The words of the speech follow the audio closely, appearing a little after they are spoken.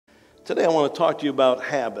Today I want to talk to you about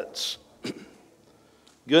habits.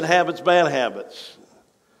 Good habits, bad habits.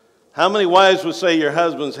 How many wives would say your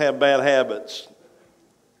husbands have bad habits?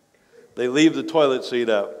 They leave the toilet seat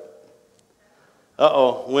up.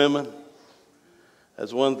 Uh-oh, women.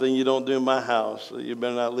 That's one thing you don't do in my house. So you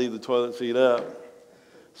better not leave the toilet seat up.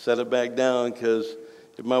 Set it back down, because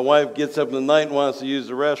if my wife gets up in the night and wants to use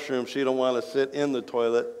the restroom, she don't want to sit in the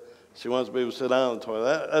toilet. She wants to be able to sit down in the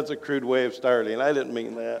toilet. That's a crude way of starting. I didn't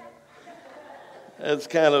mean that. It's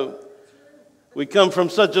kind of, we come from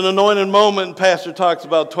such an anointed moment, and Pastor talks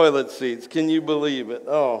about toilet seats. Can you believe it?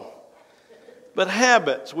 Oh. But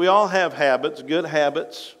habits, we all have habits, good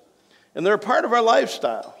habits, and they're a part of our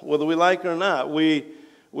lifestyle, whether we like it or not.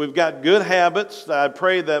 We've got good habits that I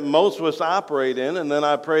pray that most of us operate in, and then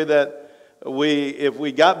I pray that if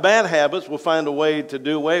we got bad habits, we'll find a way to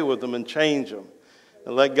do away with them and change them.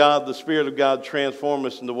 And let God, the Spirit of God, transform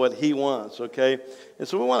us into what He wants, okay? And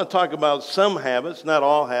so we want to talk about some habits, not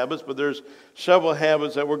all habits, but there's several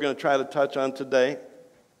habits that we're going to try to touch on today.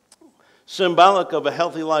 Symbolic of a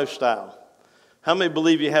healthy lifestyle. How many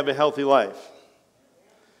believe you have a healthy life?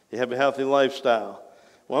 You have a healthy lifestyle.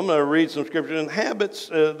 Well, I'm going to read some scripture. And habits,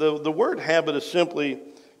 the word habit is simply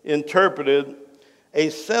interpreted a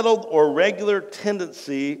settled or regular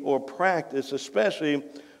tendency or practice, especially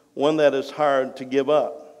one that is hard to give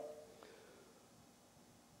up.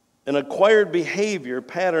 An acquired behavior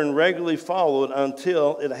pattern regularly followed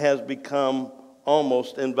until it has become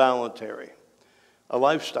almost involuntary. A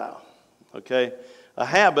lifestyle, okay? A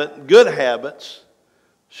habit, good habits,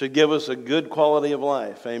 should give us a good quality of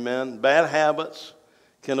life, amen? Bad habits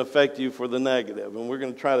can affect you for the negative. And we're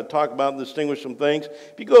going to try to talk about and distinguish some things.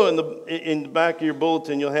 If you go in the back of your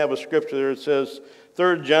bulletin, you'll have a scripture there. It says,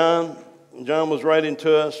 3 John. John was writing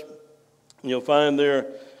to us. You'll find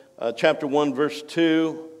there chapter 1, verse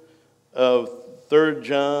 2 of 3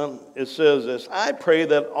 John. It says this, I pray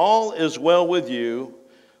that all is well with you.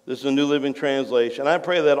 This is a New Living Translation. I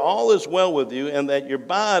pray that all is well with you and that your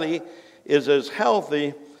body is as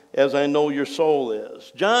healthy as I know your soul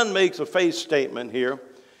is. John makes a faith statement here.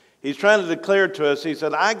 He's trying to declare to us, he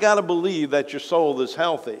said, I got to believe that your soul is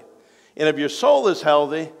healthy. And if your soul is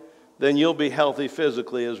healthy, then you'll be healthy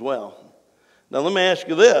physically as well. Now let me ask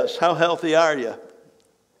you this, how healthy are you?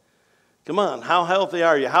 Come on, how healthy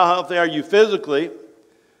are you? How healthy are you physically?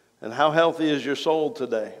 And how healthy is your soul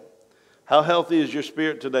today? How healthy is your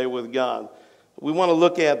spirit today with God? We want to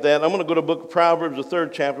look at that. I'm going to go to the book of Proverbs, the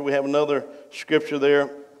 3rd chapter. We have another scripture there.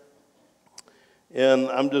 And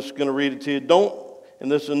I'm just going to read it to you. And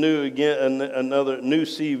this is another new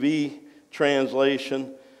CV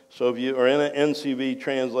translation. So if you are in an NCV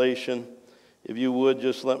translation, if you would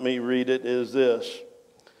just let me read it, is this.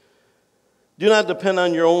 Do not depend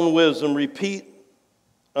on your own wisdom. Respect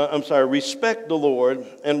the Lord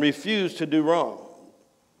and refuse to do wrong.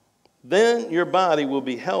 Then your body will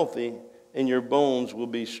be healthy and your bones will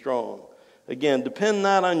be strong. Again, depend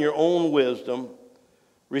not on your own wisdom.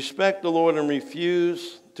 Respect the Lord and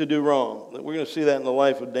refuse to do wrong. We're going to see that in the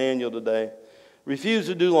life of Daniel today. Refuse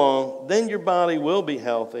to do wrong. Then your body will be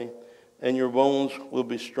healthy and your bones will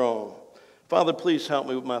be strong. Father, please help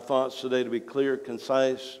me with my thoughts today to be clear,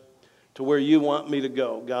 concise, to where you want me to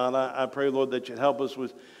go. God, I pray, Lord, that you'd help us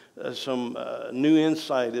with some new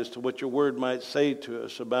insight as to what your word might say to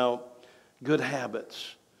us about good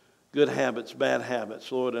habits, bad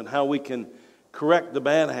habits, Lord, and how we can correct the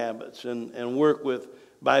bad habits and work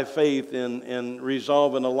by faith in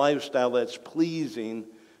resolving a lifestyle that's pleasing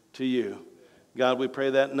to you. God, we pray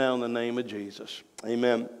that now in the name of Jesus.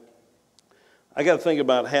 Amen. I got to think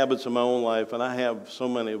about habits in my own life, and I have so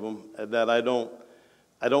many of them that I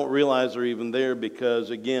don't realize they're even there because,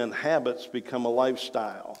 again, habits become a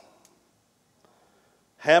lifestyle.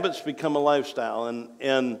 Habits become a lifestyle,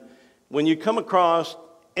 and when you come across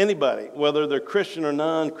anybody, whether they're Christian or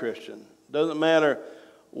non-Christian, doesn't matter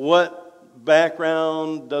what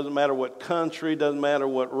background, doesn't matter what country, doesn't matter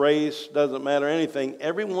what race, doesn't matter anything,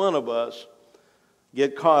 every one of us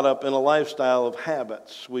get caught up in a lifestyle of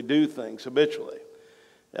habits. We do things habitually.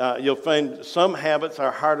 You'll find some habits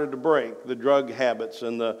are harder to break, the drug habits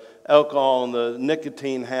and the alcohol and the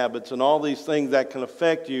nicotine habits and all these things that can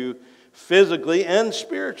affect you physically and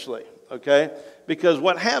spiritually, okay? Because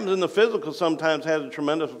what happens in the physical sometimes has a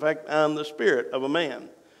tremendous effect on the spirit of a man.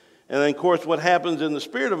 And then, of course, what happens in the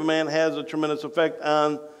spirit of a man has a tremendous effect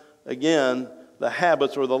on, again, the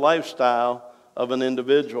habits or the lifestyle of an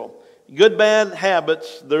individual. Good, bad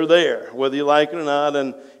habits, they're there, whether you like it or not.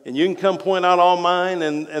 And you can come point out all mine,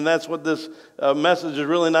 and that's what this message is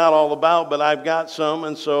really not all about, but I've got some.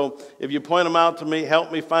 And so if you point them out to me,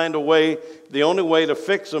 help me find a way. The only way to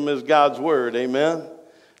fix them is God's Word, amen?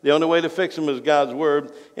 The only way to fix them is God's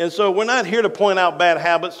word. And so we're not here to point out bad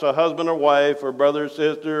habits to a husband or wife or brother or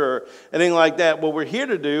sister or anything like that. What we're here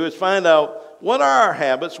to do is find out what are our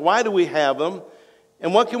habits, why do we have them,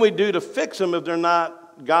 and what can we do to fix them if they're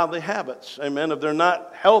not godly habits. Amen. If they're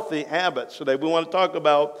not healthy habits. Today we want to talk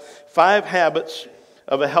about 5 habits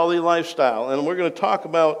of a healthy lifestyle. And we're going to talk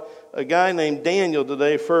about a guy named Daniel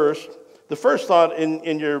today first. The first thought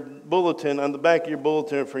in your bulletin, on the back of your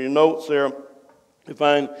bulletin for your notes there, you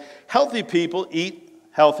find healthy people eat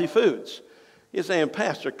healthy foods. You're saying,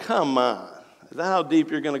 Pastor, come on. Is that how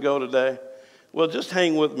deep you're going to go today? Well, just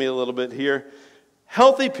hang with me a little bit here.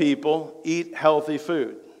 Healthy people eat healthy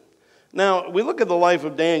food. Now, we look at the life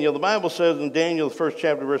of Daniel. The Bible says in Daniel, the first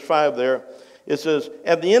chapter, verse 5 there, it says,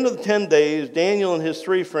 at the end of the 10 days, Daniel and his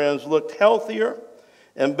 3 friends looked healthier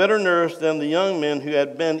and better nourished than the young men who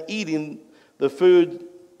had been eating the food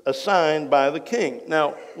assigned by the king.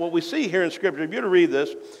 Now, what we see here in Scripture, if you were to read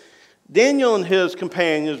this, Daniel and his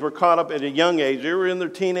companions were caught up at a young age. They were in their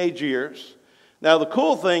teenage years. Now, the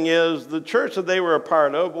cool thing is the church that they were a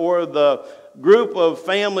part of, or the group of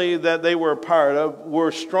family that they were a part of,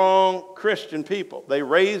 were strong Christian people. They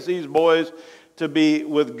raised these boys to be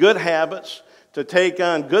with good habits, to take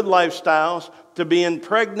on good lifestyles, to be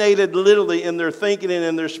impregnated literally in their thinking and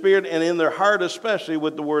in their spirit and in their heart especially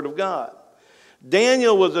with the Word of God.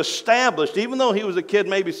 Daniel was established, even though he was a kid,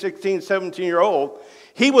 maybe 16, 17-year-old,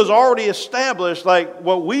 he was already established like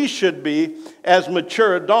what we should be as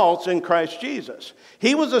mature adults in Christ Jesus.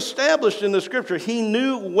 He was established in the Scripture. He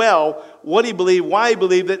knew well what he believed, why he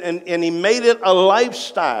believed it, and he made it a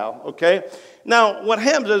lifestyle, okay? Now, what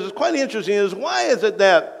happens is, it's quite interesting, is why is it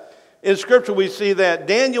that in Scripture we see that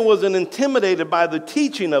Daniel wasn't intimidated by the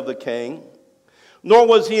teaching of the king, nor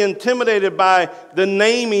was he intimidated by the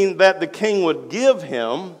naming that the king would give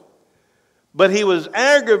him, but he was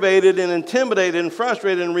aggravated and intimidated and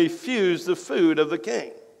frustrated and refused the food of the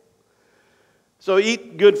king. So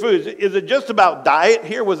eat good foods. Is it just about diet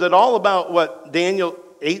here? Was it all about what Daniel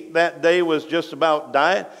ate that day was just about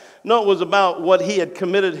diet? No, it was about what he had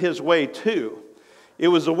committed his way to. It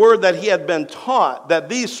was the word that he had been taught, that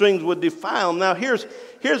these things would defile him. Now here's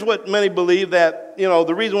what many believe, that, you know,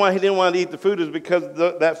 the reason why he didn't want to eat the food is because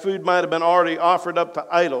that food might have been already offered up to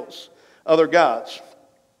idols, other gods.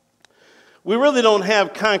 We really don't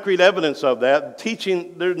have concrete evidence of that.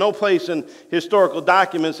 Teaching, there's no place in historical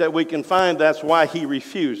documents that we can find that's why he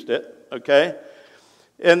refused it, okay?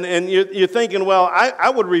 And you're thinking, well, I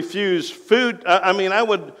would refuse food, I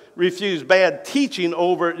would refuse bad teaching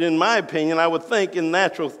over, in my opinion, I would think in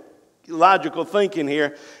natural logical thinking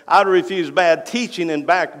here, I would refuse bad teaching and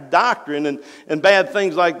back doctrine and bad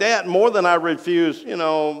things like that more than I refuse, you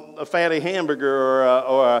know, a fatty hamburger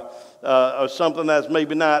or something that's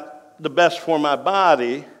maybe not the best for my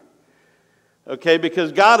body, okay,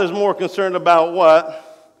 because God is more concerned about what?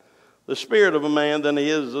 The spirit of a man than he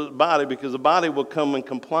is the body, because the body will come in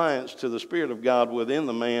compliance to the Spirit of God within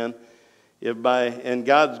the man, and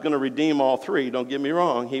God's going to redeem all 3, don't get me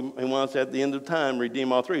wrong. He wants at the end of time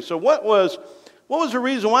redeem all 3. So what was the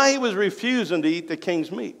reason why he was refusing to eat the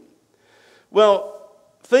king's meat? Well,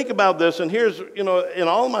 think about this, and here's, you know, in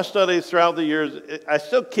all of my studies throughout the years, I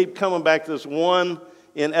still keep coming back to this one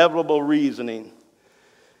inevitable reasoning,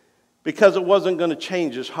 because it wasn't going to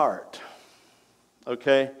change his heart,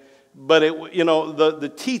 okay? But it, you know, the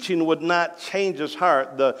teaching would not change his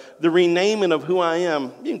heart. The renaming of who I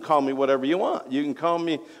am, you can call me whatever you want. You can call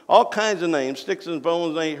me all kinds of names. Sticks and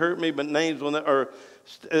bones may hurt me, but names will never,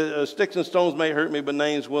 or sticks and stones may hurt me, but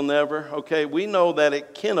names will never. Okay, we know that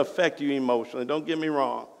it can affect you emotionally, don't get me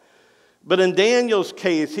wrong. But in Daniel's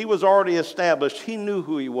case, he was already established. He knew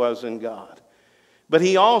who he was in God. But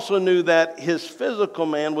he also knew that his physical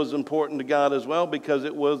man was important to God as well, because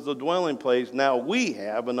it was the dwelling place. Now we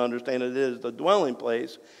have and understand it is the dwelling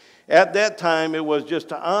place. At that time, it was just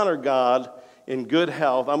to honor God in good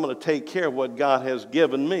health. I'm going to take care of what God has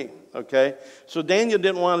given me, okay? So Daniel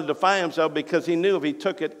didn't want to defile himself, because he knew if he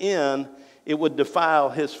took it in, it would defile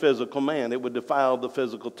his physical man. It would defile the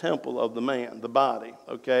physical temple of the man, the body,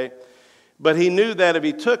 okay? But he knew that if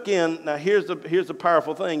he took in, now here's the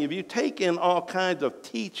powerful thing. If you take in all kinds of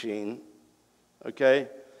teaching, okay,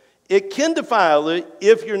 it can defile it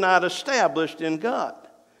if you're not established in God.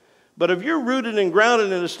 But if you're rooted and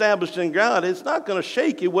grounded and established in God, it's not going to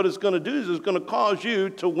shake you. What it's going to do is it's going to cause you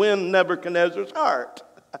to win Nebuchadnezzar's heart.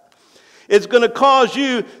 It's going to cause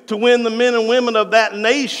you to win the men and women of that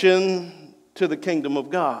nation to the kingdom of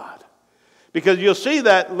God. Because you'll see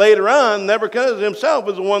that later on, Nebuchadnezzar himself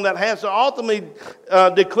is the one that has to ultimately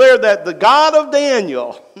declare that the God of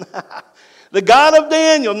Daniel, The God of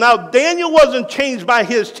Daniel. Now, Daniel wasn't changed by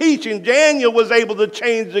his teaching. Daniel was able to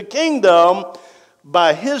change the kingdom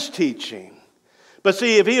by his teaching. But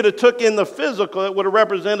see, if he had took in the physical, it would have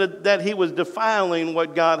represented that he was defiling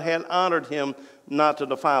what God had honored him not to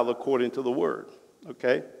defile according to the word.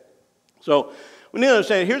 Okay? So, we need to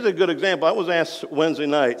understand, here's a good example. I was asked Wednesday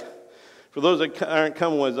night, for those that aren't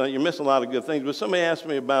coming Wednesday night, you miss a lot of good things, but somebody asked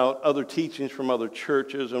me about other teachings from other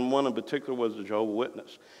churches, and one in particular was the Jehovah's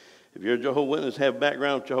Witness. If you're a Jehovah's Witness, have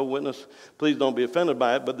background with Jehovah's Witness, please don't be offended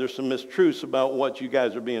by it, but there's some mistruths about what you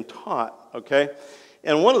guys are being taught, okay?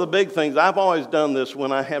 And one of the big things, I've always done this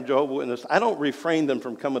when I have Jehovah's Witness, I don't refrain them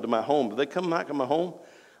from coming to my home. If they come knock on my home,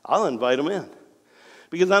 I'll invite them in.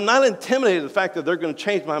 Because I'm not intimidated by the fact that they're going to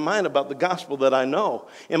change my mind about the gospel that I know.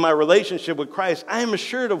 In my relationship with Christ, I am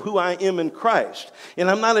assured of who I am in Christ. And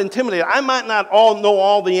I'm not intimidated. I might not know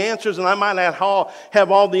all the answers, and I might not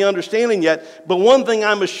have all the understanding yet. But one thing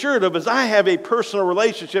I'm assured of is I have a personal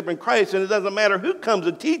relationship in Christ, and it doesn't matter who comes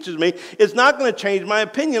and teaches me. It's not going to change my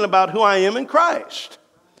opinion about who I am in Christ.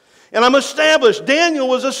 And I'm established. Daniel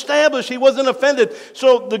was established. He wasn't offended.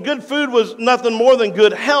 So the good food was nothing more than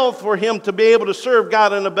good health for him to be able to serve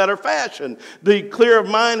God in a better fashion. The clear of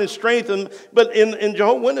mind and strength. But in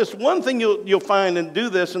Jehovah's Witness, one thing you'll find and do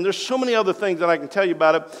this, and there's so many other things that I can tell you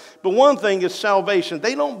about it, but one thing is salvation.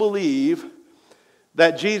 They don't believe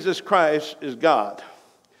that Jesus Christ is God.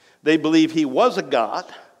 They believe he was a God.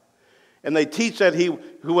 And they teach that he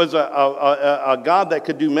was a God that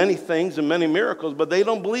could do many things and many miracles, but they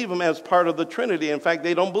don't believe him as part of the Trinity. In fact,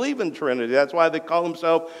 they don't believe in Trinity. That's why they call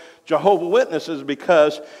themselves Jehovah's Witnesses,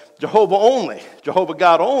 because Jehovah only, Jehovah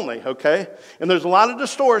God only, okay? And there's a lot of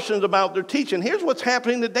distortions about their teaching. Here's what's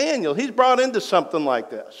happening to Daniel. He's brought into something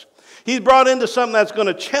like this. He's brought into something that's going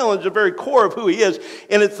to challenge the very core of who he is,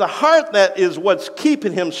 and it's the heart that is what's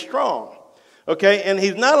keeping him strong. Okay, and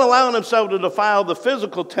he's not allowing himself to defile the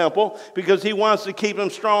physical temple because he wants to keep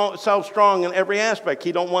himself strong in every aspect.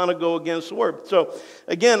 He don't want to go against the word. So,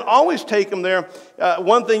 again, always take them there.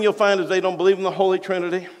 One thing you'll find is they don't believe in the Holy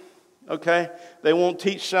Trinity. Okay, they won't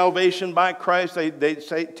teach salvation by Christ. They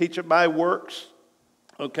teach it by works.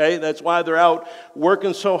 Okay, that's why they're out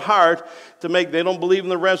working so hard they don't believe in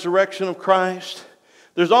the resurrection of Christ.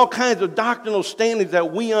 There's all kinds of doctrinal standings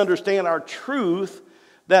that we understand are truth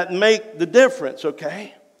that make the difference,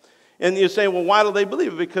 okay? And you say, well, why do they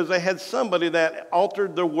believe it? Because they had somebody that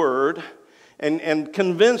altered the word and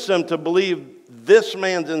convinced them to believe this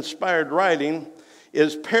man's inspired writing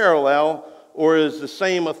is parallel or is the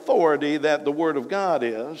same authority that the Word of God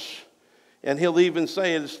is. And he'll even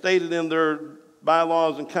say it's stated in their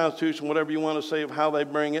bylaws and constitution, whatever you want to say of how they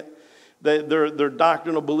bring it. Their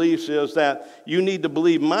doctrinal beliefs is that you need to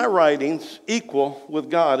believe my writings equal with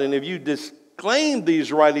God. And if you disclaim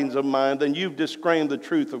these writings of mine, then you've disclaimed the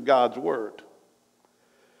truth of God's word.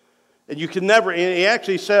 And you can never, and he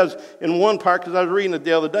actually says in one part, because I was reading it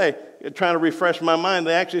the other day, trying to refresh my mind,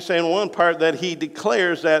 they actually say in one part that he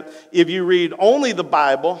declares that if you read only the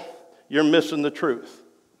Bible, you're missing the truth.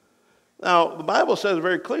 Now, the Bible says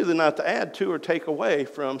very clearly not to add to or take away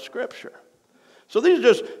from Scripture. So these are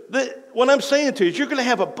just, what I'm saying to you is you're going to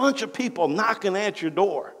have a bunch of people knocking at your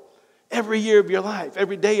door every year of your life,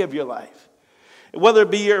 every day of your life. Whether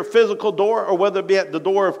it be your physical door or whether it be at the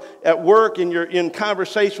door at work and you're in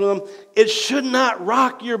conversation with them, it should not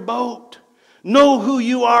rock your boat. Know who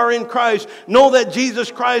you are in Christ. Know that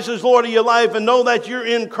Jesus Christ is Lord of your life, and know that you're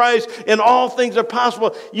in Christ and all things are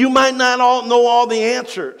possible. You might not know all the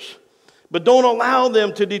answers, but don't allow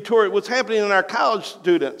them to detour it. What's happening in our college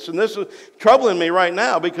students, and this is troubling me right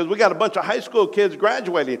now because we got a bunch of high school kids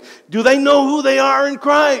graduating. Do they know who they are in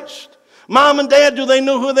Christ? Mom and dad, do they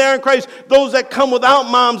know who they are in Christ? Those that come without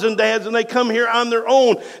moms and dads and they come here on their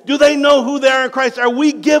own, do they know who they are in Christ? Are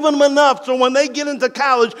we giving them enough so when they get into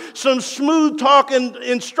college, some smooth talking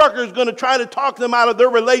instructor is going to try to talk them out of their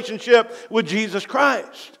relationship with Jesus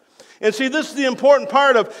Christ? And see, this is the important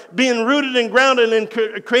part of being rooted and grounded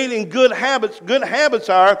and creating good habits. Good habits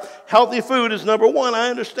are healthy food is number one, I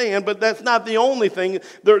understand, but that's not the only thing.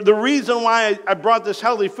 The reason why I brought this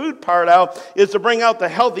healthy food part out is to bring out the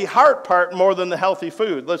healthy heart part more than the healthy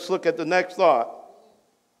food. Let's look at the next thought.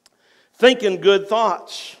 Thinking good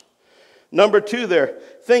thoughts. Number two there,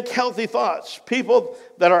 think healthy thoughts. People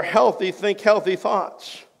that are healthy think healthy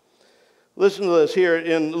thoughts. Listen to this here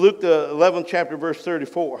in Luke the 11th chapter, verse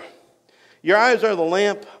 34. Your eyes are the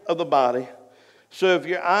lamp of the body. So if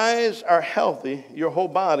your eyes are healthy, your whole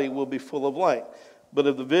body will be full of light. But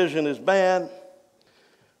if the vision is bad,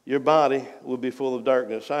 your body will be full of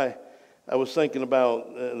darkness. I was thinking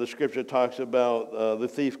about, the scripture talks about the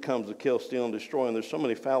thief comes to kill, steal, and destroy. And there's so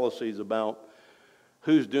many fallacies about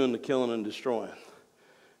Who's doing the killing and destroying?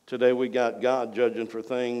 Today we got God judging for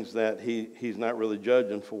things that he's not really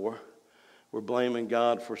judging for. We're blaming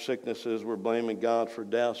God for sicknesses. We're blaming God for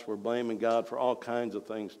deaths. We're blaming God for all kinds of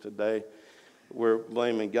things today. We're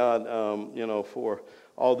blaming God, for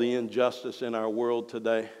all the injustice in our world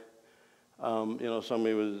today.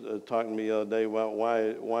 Somebody was talking to me the other day about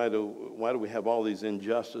why do we have all these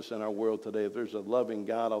injustice in our world today? If there's a loving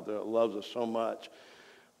God out there that loves us so much,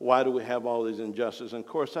 why do we have all these injustices? And of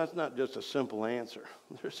course, that's not just a simple answer.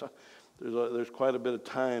 There's quite a bit of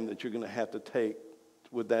time that you're going to have to take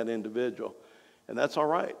with that individual, and that's all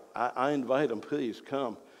right. I invite them, please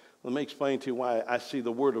come. Let me explain to you why I see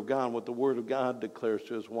the Word of God and what the Word of God declares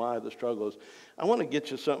to us, why the struggle is. I want to get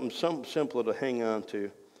you something simpler to hang on to.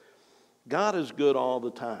 God is good all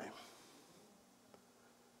the time.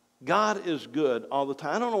 God is good all the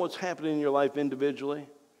time. I don't know what's happening in your life individually,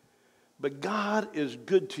 but God is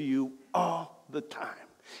good to you all the time.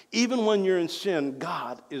 Even when you're in sin,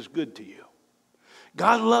 God is good to you.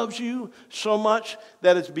 God loves you so much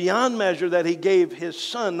that it's beyond measure that He gave His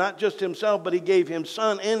Son, not just Himself, but He gave His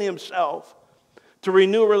Son and Himself to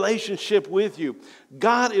renew a relationship with you.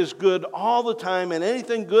 God is good all the time, and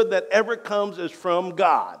anything good that ever comes is from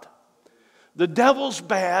God. The devil's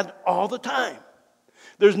bad all the time.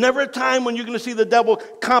 There's never a time when you're going to see the devil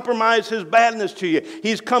compromise his badness to you.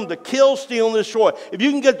 He's come to kill, steal, and destroy. If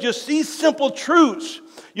you can get just these simple truths,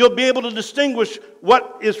 you'll be able to distinguish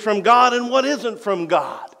what is from God and what isn't from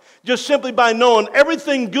God. Just simply by knowing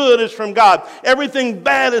everything good is from God. Everything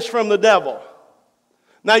bad is from the devil.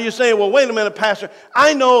 Now you're saying, well, wait a minute, Pastor.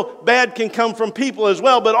 I know bad can come from people as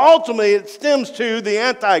well, but ultimately it stems to the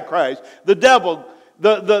Antichrist, the devil,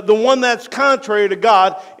 the one that's contrary to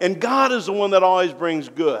God, and God is the one that always brings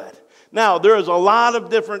good. Now, there is a lot of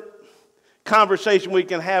different conversation we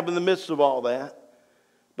can have in the midst of all that,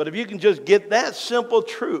 but if you can just get that simple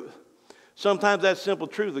truth, sometimes that simple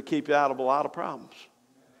truth will keep you out of a lot of problems.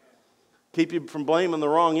 Keep you from blaming the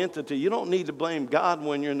wrong entity. You don't need to blame God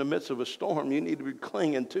when you're in the midst of a storm. You need to be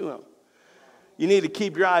clinging to Him. You need to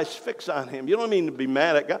keep your eyes fixed on Him. You don't need to be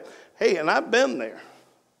mad at God. Hey, and I've been there.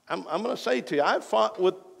 I'm going to say to you, I fought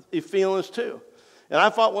with the feelings too. And I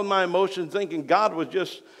fought with my emotions thinking God was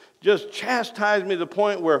just chastised me to the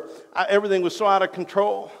point where everything was so out of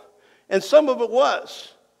control. And some of it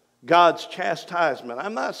was God's chastisement.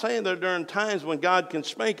 I'm not saying there are times when God can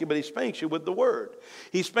spank you, but He spanks you with the Word.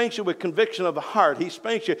 He spanks you with conviction of the heart. He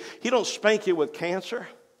spanks you. He don't spank you with cancer.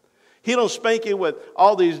 He don't spank you with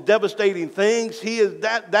all these devastating things.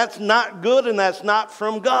 That's not good, and that's not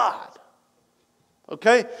from God.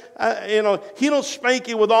 Okay? He don't spank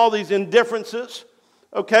you with all these indifferences.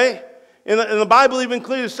 Okay? And the Bible even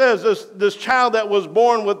clearly says this child that was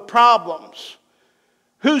born with problems.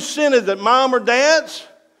 Whose sin is it? Mom or dad's?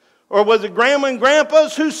 Or was it grandma and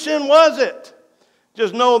grandpa's? Whose sin was it?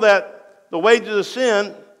 Just know that the wages of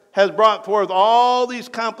sin has brought forth all these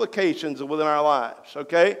complications within our lives.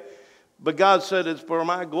 Okay? But God said it's for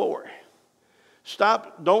my glory.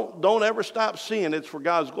 Don't ever stop seeing it's for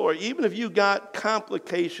God's glory. Even if you got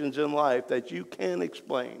complications in life that you can't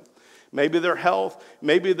explain. Maybe they're health,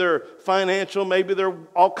 maybe they're financial, maybe they're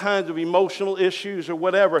all kinds of emotional issues or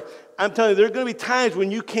whatever. I'm telling you, there are going to be times when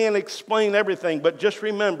you can't explain everything, but just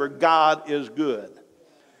remember, God is good.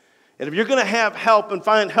 And if you're going to have help and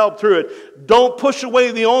find help through it, don't push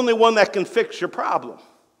away the only one that can fix your problem.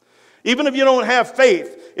 Even if you don't have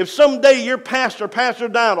faith, if someday your pastor, Pastor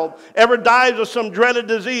Donald, ever dies of some dreaded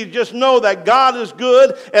disease, just know that God is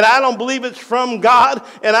good, and I don't believe it's from God,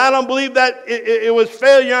 and I don't believe that it was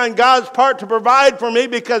failure on God's part to provide for me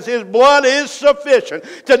because His blood is sufficient.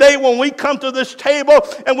 Today when we come to this table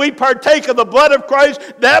and we partake of the blood of Christ,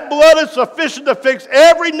 that blood is sufficient to fix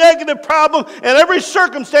every negative problem and every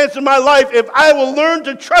circumstance in my life if I will learn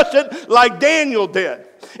to trust it like Daniel did.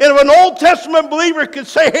 And if an Old Testament believer could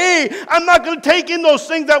say, hey, I'm not going to take in those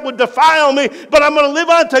things that would defile me, but I'm going to live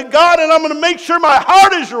on to God and I'm going to make sure my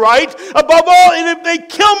heart is right. Above all, and if they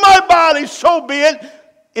kill my body, so be it.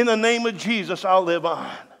 In the name of Jesus, I'll live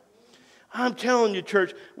on. I'm telling you,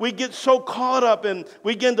 church, we get so caught up and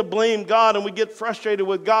we begin to blame God and we get frustrated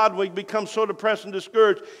with God and we become so depressed and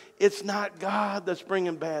discouraged. It's not God that's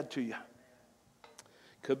bringing bad to you.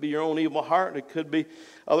 Could be your own evil heart. It could be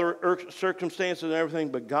other circumstances and everything.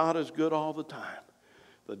 But God is good all the time.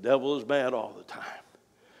 The devil is bad all the time.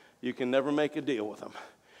 You can never make a deal with him.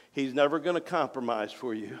 He's never going to compromise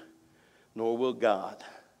for you. Nor will God.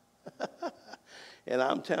 And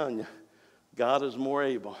I'm telling you, God is more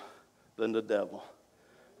able than the devil.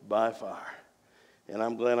 By far. And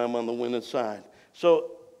I'm glad I'm on the winning side.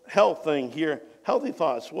 So, health thing here. Healthy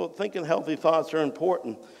thoughts. Well, thinking healthy thoughts are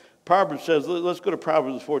important. Proverbs says, let's go to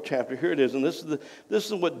Proverbs, the 4th chapter. Here it is, and this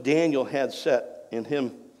is what Daniel had set in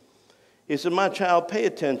him. He said, my child, pay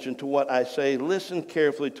attention to what I say. Listen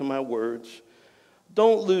carefully to my words.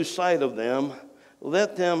 Don't lose sight of them.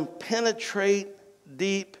 Let them penetrate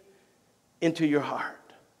deep into your heart.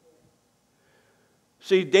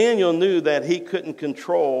 See, Daniel knew that he couldn't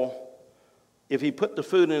control, if he put the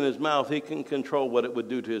food in his mouth, he couldn't control what it would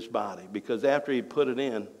do to his body, because after he put it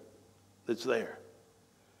in, it's there.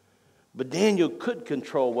 But Daniel could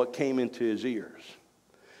control what came into his ears.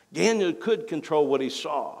 Daniel could control what he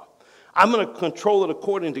saw. I'm going to control it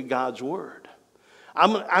according to God's word.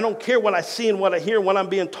 I don't care what I see and what I hear, what I'm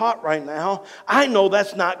being taught right now. I know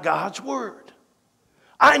that's not God's word.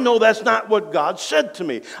 I know that's not what God said to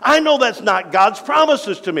me. I know that's not God's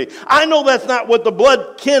promises to me. I know that's not what the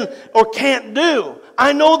blood can or can't do.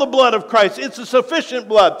 I know the blood of Christ. It's a sufficient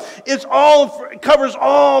blood. It covers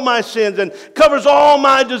all my sins and covers all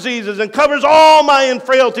my diseases and covers all my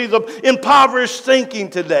frailties of impoverished thinking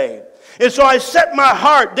today. And so I set my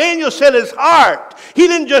heart. Daniel set his heart. He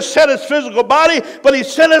didn't just set his physical body, but he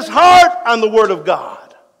set his heart on the word of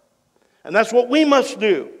God. And that's what we must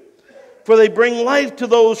do. For they bring life to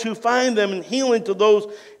those who find them and healing to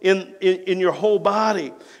those in your whole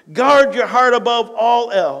body. Guard your heart above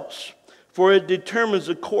all else, for it determines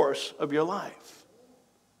the course of your life.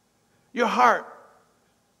 Your heart.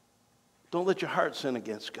 Don't let your heart sin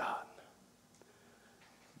against God.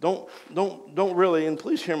 Don't really, and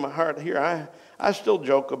please hear my heart here. I still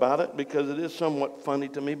joke about it because it is somewhat funny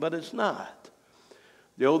to me, but it's not.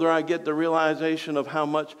 The older I get, the realization of how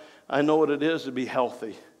much I know what it is to be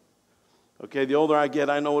healthy. Okay, the older I get,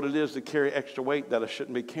 I know what it is to carry extra weight that I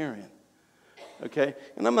shouldn't be carrying. Okay,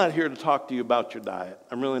 and I'm not here to talk to you about your diet.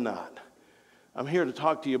 I'm really not. I'm here to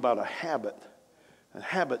talk to you about a habit and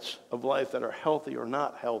habits of life that are healthy or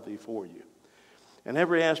not healthy for you. And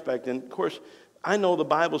every aspect, and of course, I know the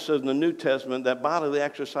Bible says in the New Testament that bodily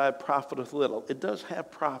exercise profiteth little. It does have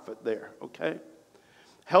profit there, okay?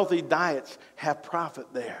 Healthy diets have profit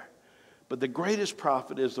there. But the greatest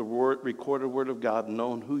profit is the recorded word of God,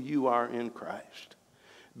 knowing who you are in Christ.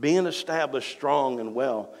 Being established strong and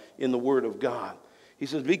well in the word of God. He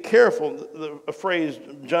says, be careful. A phrase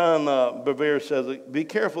John Bevere says, be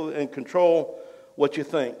careful and control what you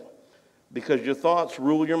think. Because your thoughts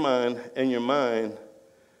rule your mind, and your mind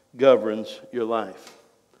governs your life.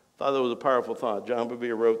 I thought that was a powerful thought. John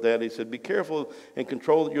Bevere wrote that. He said, be careful and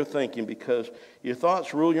control your thinking, because your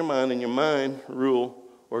thoughts rule your mind, and your mind rule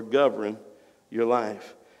or govern your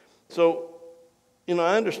life. So,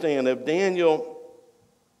 I understand if Daniel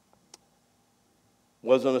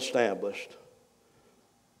wasn't established,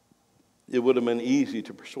 it would have been easy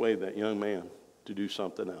to persuade that young man to do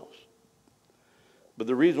something else. But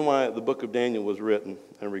the reason why the book of Daniel was written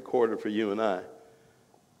and recorded for you and I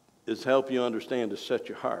is to help you understand to set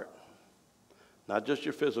your heart, not just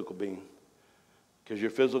your physical being, because your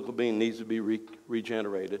physical being needs to be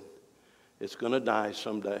regenerated. It's going to die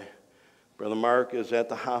someday. Brother Mark is at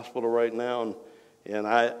the hospital right now, and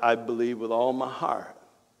I believe with all my heart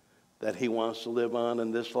that he wants to live on in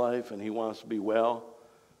this life and he wants to be well,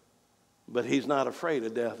 but he's not afraid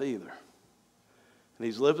of death either. And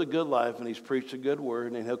he's lived a good life, and he's preached a good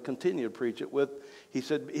word, and he'll continue to preach it with, he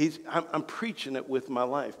said, I'm preaching it with my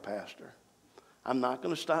life, Pastor. I'm not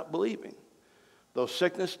going to stop believing. Though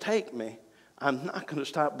sickness take me, I'm not going to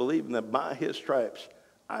stop believing that by his stripes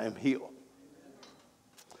I am healed.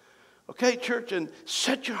 Okay, church, and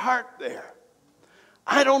set your heart there.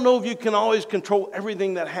 I don't know if you can always control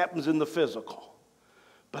everything that happens in the physical,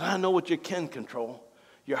 but I know what you can control,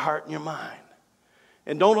 your heart and your mind.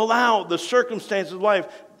 And don't allow the circumstances of life,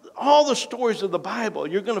 all the stories of the Bible,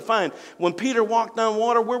 you're going to find when Peter walked on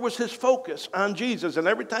water, where was his focus? On Jesus. And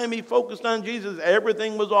every time he focused on Jesus,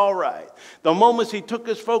 everything was all right. The moment he took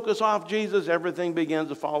his focus off Jesus, everything began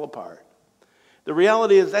to fall apart. The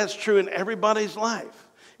reality is that's true in everybody's life.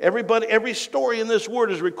 Every story in this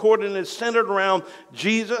word is recorded and is centered around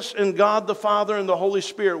Jesus and God the Father and the Holy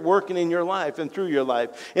Spirit working in your life and through your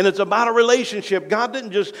life. And it's about a relationship. God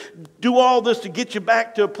didn't just do all this to get you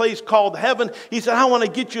back to a place called heaven. He said, I want to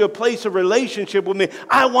get you a place of relationship with me.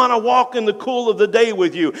 I want to walk in the cool of the day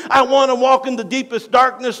with you. I want to walk in the deepest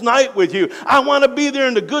darkness night with you. I want to be there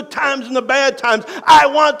in the good times and the bad times. I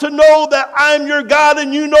want to know that I'm your God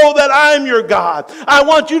and you know that I'm your God. I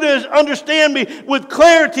want you to understand me with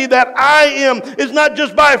clarity that I am is not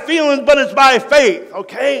just by feelings, but it's by faith,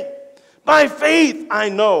 okay? By faith, I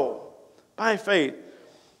know. By faith.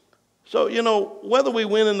 So, whether we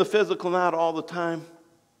win in the physical not all the time,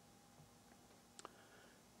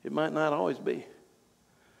 it might not always be.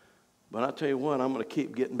 But I'll tell you what, I'm going to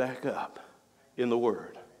keep getting back up in the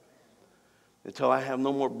Word. until I have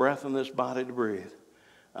no more breath in this body to breathe.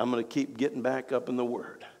 I'm going to keep getting back up in the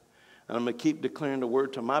Word. And I'm going to keep declaring the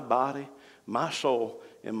Word to my body, my soul,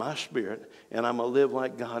 and my spirit. And I'm going to live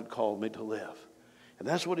like God called me to live. And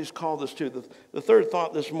that's what He's called us to. The third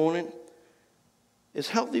thought this morning is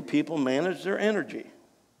healthy people manage their energy.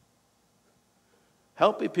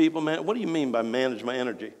 Healthy people manage. What do you mean by manage my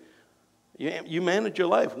energy? You manage your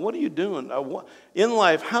life. What are you doing? In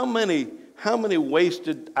life, how many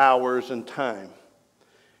wasted hours and time?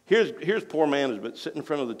 Here's poor management, sitting in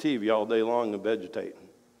front of the TV all day long and vegetating.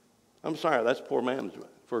 I'm sorry, that's poor management.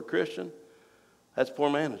 For a Christian, that's poor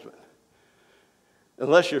management.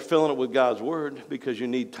 Unless you're filling it with God's Word because you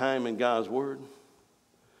need time in God's Word.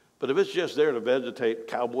 But if it's just there to vegetate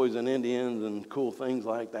cowboys and Indians and cool things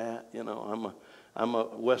like that, I'm a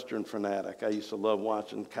Western fanatic. I used to love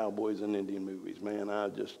watching cowboys and Indian movies. Man,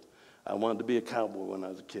 I wanted to be a cowboy when I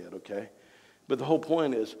was a kid, okay? But the whole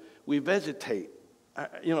point is we vegetate,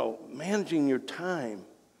 managing your time.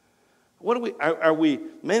 Are we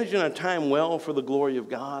managing our time well for the glory of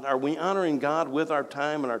God? Are we honoring God with our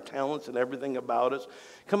time and our talents and everything about us?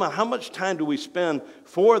 Come on, how much time do we spend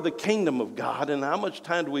for the kingdom of God, and how much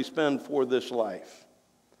time do we spend for this life?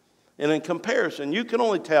 And in comparison, you can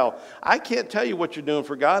only tell. I can't tell you what you're doing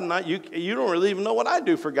for God, and you don't really even know what I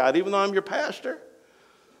do for God, even though I'm your pastor.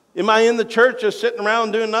 Am I in the church just sitting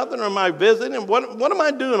around doing nothing, or am I visiting? What am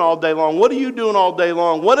I doing all day long? What are you doing all day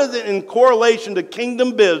long? What is it in correlation to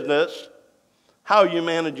kingdom business? How are you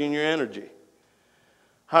managing your energy?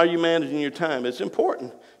 How are you managing your time? It's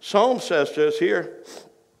important. Psalm says to us here,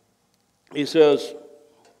 he says,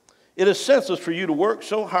 it is senseless for you to work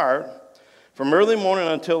so hard from early morning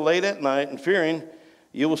until late at night, and fearing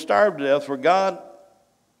you will starve to death, for God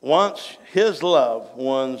wants His loved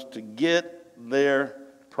ones to get their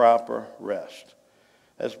proper rest.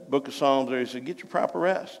 That's the book of Psalms there. He said, get your proper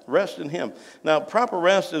rest. Rest in Him. Now, proper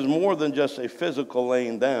rest is more than just a physical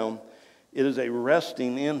laying down. It is a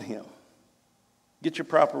resting in Him. Get your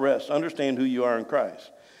proper rest. Understand who you are in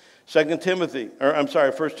Christ. 1 Timothy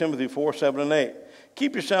 4, 7, and 8.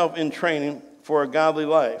 Keep yourself in training for a godly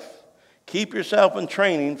life. Keep yourself in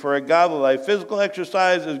training for a godly life. Physical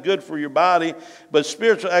exercise is good for your body, but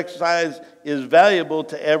spiritual exercise is valuable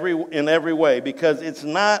in every way, because it's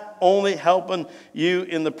not only helping you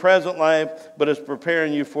in the present life, but it's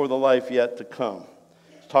preparing you for the life yet to come.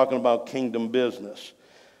 It's talking about kingdom business.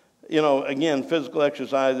 Again, physical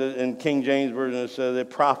exercise in King James Version, it says, it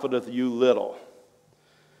profiteth you little.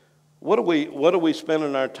 What are we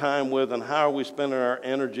spending our time with, and how are we spending our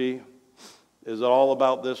energy? Is it all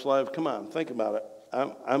about this life? Come on, think about it.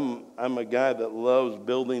 I'm a guy that loves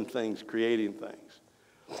building things, creating things.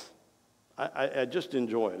 I just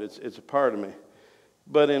enjoy it. It's a part of me.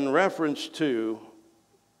 But in reference to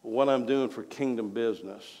what I'm doing for kingdom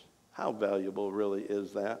business, how valuable really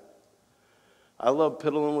is that? I love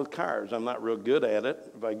piddling with cars. I'm not real good at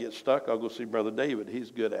it. If I get stuck, I'll go see Brother David. He's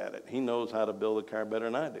good at it. He knows how to build a car better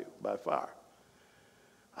than I do, by far.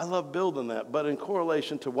 I love building that. But in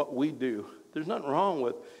correlation to what we do, there's nothing wrong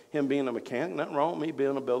with him being a mechanic, nothing wrong with me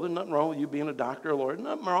being a builder, nothing wrong with you being a doctor or lawyer,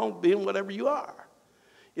 nothing wrong with being whatever you are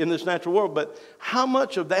in this natural world. But how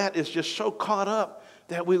much of that is just so caught up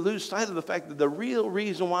that we lose sight of the fact that the real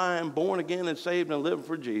reason why I'm born again and saved and living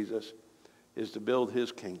for Jesus is to build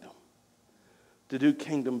His kingdom, to do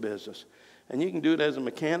kingdom business. And you can do it as a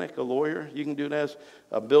mechanic, a lawyer. You can do it as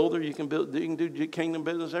a builder. You can do kingdom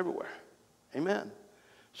business everywhere. Amen.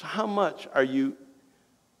 So how much are you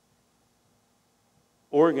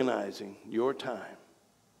organizing your time,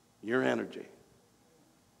 your energy?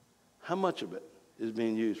 How much of it is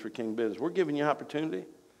being used for kingdom business? We're giving you opportunity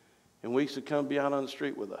in weeks to come, be out on the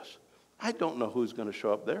street with us. I don't know who's going to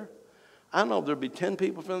show up there. I don't know if there'll be 10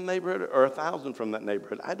 people from the neighborhood or 1,000 from that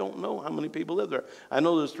neighborhood. I don't know how many people live there. I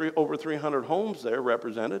know there's over 300 homes there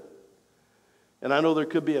represented. And I know there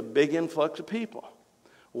could be a big influx of people.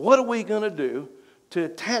 What are we going to do to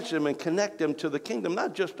attach them and connect them to the kingdom?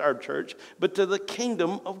 Not just our church, but to the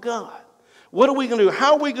kingdom of God. What are we going to do?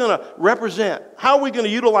 How are we going to represent? How are we going to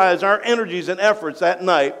utilize our energies and efforts that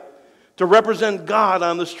night to represent God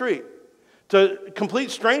on the street? To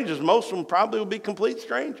complete strangers. Most of them probably will be complete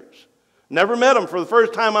strangers. Never met them. For the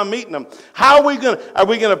first time I'm meeting them. How are we going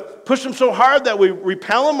to push them so hard that we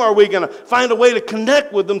repel them, or are we going to find a way to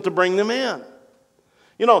connect with them to bring them in?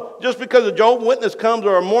 Just because a Jehovah's Witness comes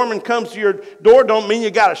or a Mormon comes to your door don't mean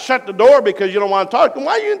you got to shut the door because you don't want to talk to them.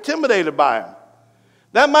 Why are you intimidated by them?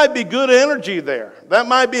 That might be good energy there. That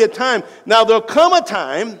might be a time. Now, there'll come a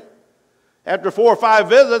time, after 4 or 5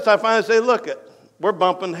 visits, I finally say, look, we're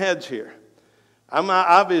bumping heads here. I'm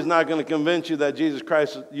obviously not going to convince you that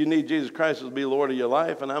you need Jesus Christ to be Lord of your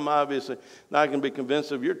life, and I'm obviously not going to be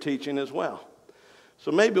convinced of your teaching as well.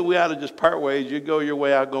 So maybe we ought to just part ways. You go your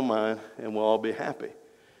way, I'll go mine, and we'll all be happy.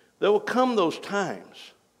 There will come those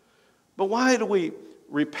times. But why do we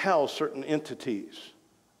repel certain entities?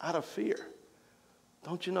 Out of fear.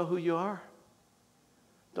 Don't you know who you are?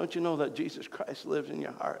 Don't you know that Jesus Christ lives in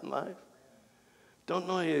your heart and life? Don't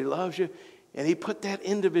know He loves you? And He put that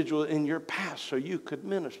individual in your past so you could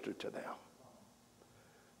minister to them.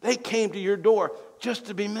 They came to your door just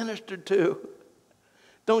to be ministered to.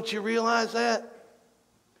 Don't you realize that?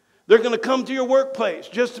 They're going to come to your workplace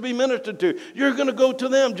just to be ministered to. You're going to go to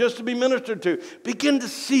them just to be ministered to. Begin to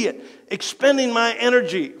see it. Expending my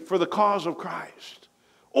energy for the cause of Christ.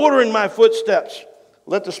 Ordering my footsteps.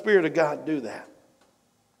 Let the Spirit of God do that.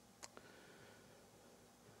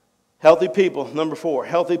 Healthy people, number 4.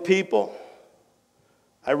 Healthy people,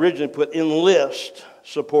 I originally put enlist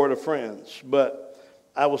supportive friends. But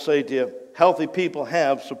I will say to you, healthy people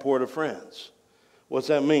have supportive friends. What's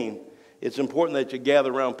that mean? It's important that you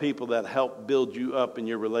gather around people that help build you up in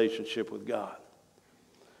your relationship with God.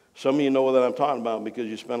 Some of you know what I'm talking about because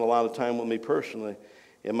you spend a lot of time with me personally.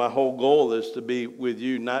 And my whole goal is to be with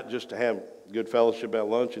you, not just to have good fellowship at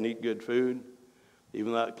lunch and eat good food,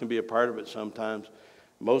 even though that can be a part of it sometimes.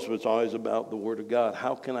 Most of it's always about the Word of God.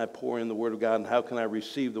 How can I pour in the Word of God, and how can I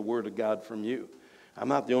receive the Word of God from you? I'm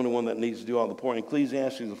not the only one that needs to do all the pouring.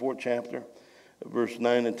 Ecclesiastes, the 4th chapter, verse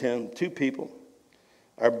 9 and 10. 2 people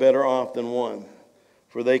are better off than one,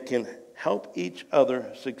 for they can help each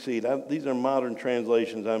other succeed. These are modern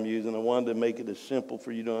translations I'm using. I wanted to make it as simple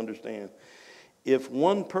for you to understand. If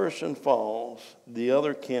one person falls, the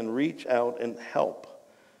other can reach out and help.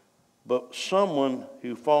 But someone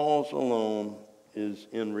who falls alone is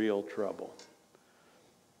in real trouble.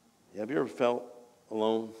 Have you ever felt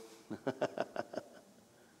alone?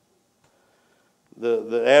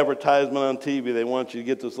 The advertisement on TV, they want you to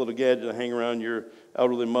get this little gadget to hang around your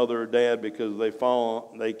elderly mother or dad because they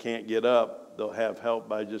fall, they can't get up. They'll have help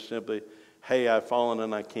by just simply, hey, I've fallen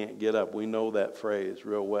and I can't get up. We know that phrase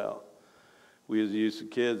real well. We as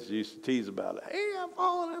kids used to tease about it. Hey, I've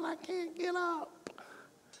fallen and I can't get up.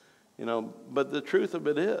 You know, but the truth of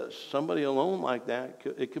it is, somebody alone like that,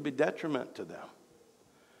 it could be detriment to them.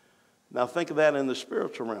 Now think of that in the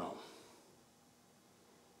spiritual realm.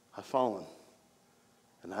 I've fallen,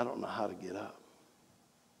 and I don't know how to get up.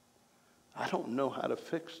 I don't know how to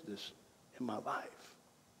fix this in my life.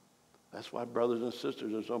 That's why brothers and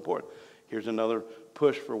sisters are so important. Here's another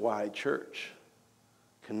push for why church.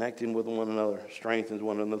 Connecting with one another strengthens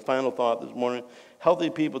one another. The final thought this morning, healthy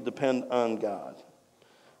people depend on God.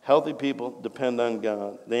 Healthy people depend on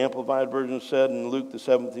God. The Amplified Version said in Luke, the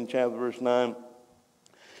 17th chapter, verse 9,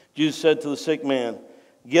 Jesus said to the sick man,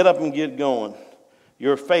 get up and get going.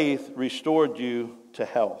 Your faith restored you to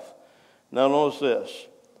health. Now notice this.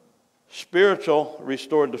 Spiritual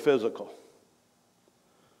restored the physical.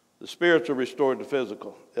 The spiritual restored the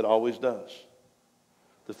physical. It always does.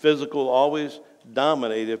 The physical will always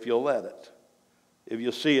dominate if you'll let it. If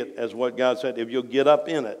you'll see it as what God said. If you'll get up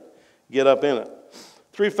in it. Get up in it.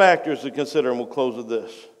 3 factors to consider, and we'll close with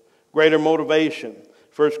this. Greater motivation.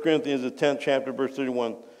 1 Corinthians, the 10th chapter, verse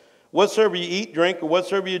 31. Whatsoever you eat, drink, or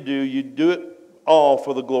whatsoever you do it all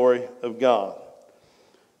for the glory of God.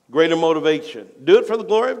 Greater motivation. Do it for the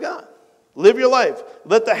glory of God. Live your life.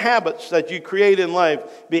 Let the habits that you create in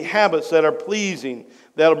life be habits that are pleasing,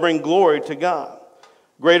 that will bring glory to God.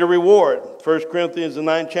 Greater reward. 1 Corinthians, the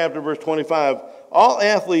 9th chapter, verse 25. All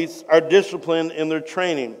athletes are disciplined in their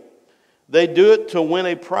training. They do it to win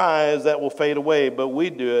a prize that will fade away, but we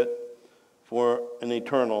do it for an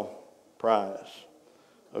eternal prize.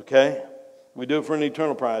 Okay? We do it for an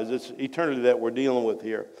eternal prize. It's eternity that we're dealing with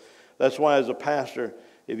here. That's why as a pastor,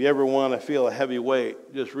 if you ever want to feel a heavy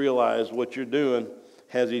weight, just realize what you're doing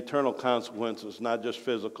has eternal consequences, not just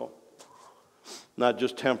physical, not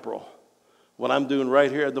just temporal. What I'm doing right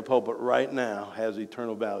here at the pulpit right now has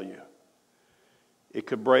eternal value. It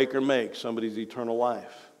could break or make somebody's eternal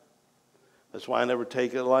life. That's why I never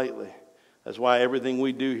take it lightly. That's why everything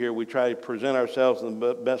we do here, we try to present ourselves in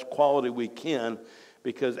the best quality we can,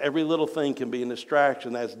 because every little thing can be a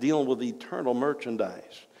distraction that's dealing with eternal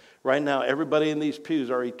merchandise. Right now, everybody in these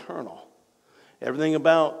pews are eternal. Everything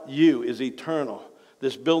about you is eternal.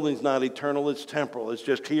 This building's not eternal, it's temporal. It's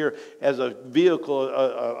just here as a vehicle,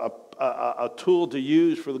 a tool to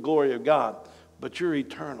use for the glory of God. But you're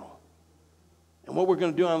eternal. And what we're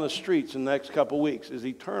going to do on the streets in the next couple of weeks is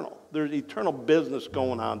eternal. There's eternal business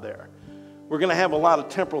going on there. We're going to have a lot of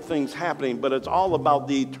temporal things happening, but it's all about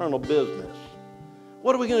the eternal business.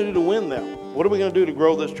 What are we going to do to win them? What are we going to do to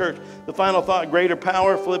grow this church? The final thought, greater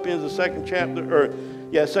power, Philippians, the second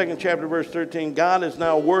chapter, verse 13. God is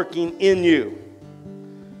now working in you.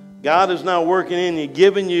 God is now working in you,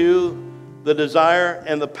 giving you the desire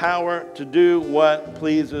and the power to do what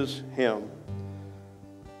pleases Him.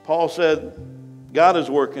 Paul said, God is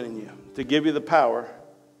working in you to give you the power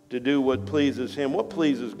to do what pleases Him. What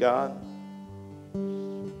pleases God?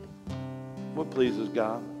 What pleases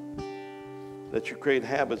God? That you create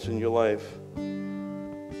habits in your life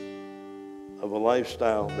of a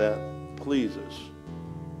lifestyle that pleases.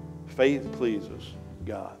 Faith pleases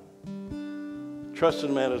God. Trust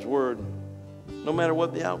Him at His word, no matter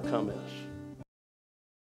what the outcome is.